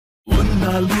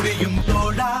உன்னால் முடியும்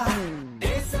தோழா.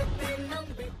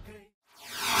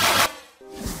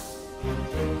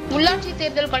 உள்ளாட்சி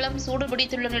தேர்தல் களம்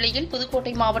சூடுபிடித்துள்ள நிலையில்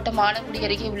புதுக்கோட்டை மாவட்டம் ஆலங்குடி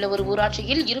அருகே உள்ள ஒரு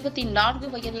ஊராட்சியில் 24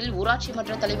 வயதில் ஊராட்சி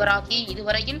மன்ற தலைவராகி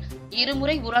இதுவரையில்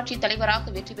இருமுறை ஊராட்சி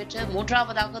தலைவராக வெற்றி பெற்ற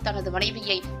மூன்றாவதாக தனது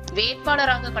மனைவியை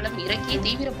வேட்பாளராக களம் இறக்கி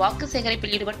தீவிர வாக்கு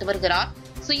சேகரிப்பில் ஈடுபட்டு வருகிறார்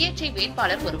சுயேட்சை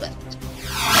வேட்பாளர் ஒருவர்.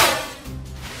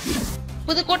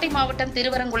 புதுக்கோட்டை மாவட்டம்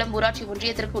திருவரங்குளம் ஊராட்சி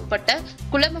ஒன்றியத்திற்கு உட்பட்ட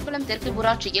குளமங்கலம் தெற்கு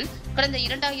ஊராட்சியில் கடந்த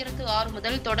 2006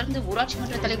 முதல் தொடர்ந்து ஊராட்சி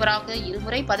மன்ற தலைவராக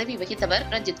இருமுறை பதவி வகித்தவர்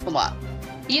ரஞ்சித்குமார்.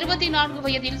 24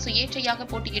 வயதில் சுயேட்சையாக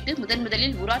போட்டியிட்டு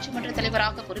முதலில் ஊராட்சி மன்ற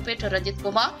தலைவராக பொறுப்பேற்ற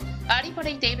ரஞ்சித்குமார்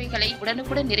அடிப்படை தேவைகளை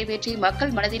உடனுக்குடன் நிறைவேற்றி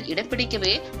மக்கள் மனதில் இடம்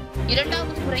பிடிக்கவே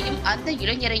இரண்டாவது முறையும் அந்த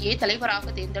இளைஞரையே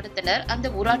தலைவராக தேர்ந்தெடுத்தனர் அந்த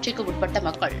ஊராட்சிக்கு உட்பட்ட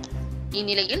மக்கள்.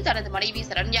 இந்நிலையில் தனது மனைவி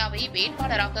சரண்யாவை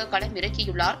வேட்பாளராக களம்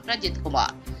இறக்கியுள்ளார்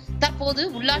ரஞ்சித்குமார். தற்போது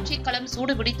உள்ளாட்சி களம்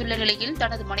சூடு பிடித்துள்ள நிலையில்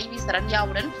தனது மனைவி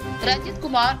சரண்யாவுடன்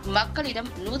ரஞ்சித்குமார் மக்களிடம்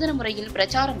நூதன முறையில்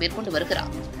பிரச்சாரம் மேற்கொண்டு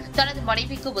வருகிறார். தனது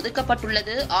மனைவிக்கு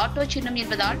ஒதுக்கப்பட்டுள்ளது ஆட்டோ சின்னம்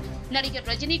என்பதால் நடிகர்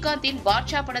ரஜினிகாந்தின்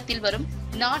பாட்ஷா படத்தில் வரும்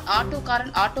நான்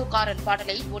ஆட்டோக்காரன்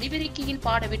பாடலை ஒலிபெருக்கியில்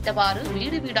பாடவிட்டவாறு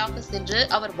வீடு வீடாக சென்று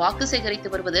அவர் வாக்கு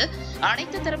சேகரித்து வருவது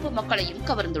அனைத்து தரப்பு மக்களையும்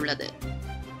கவர்ந்துள்ளது.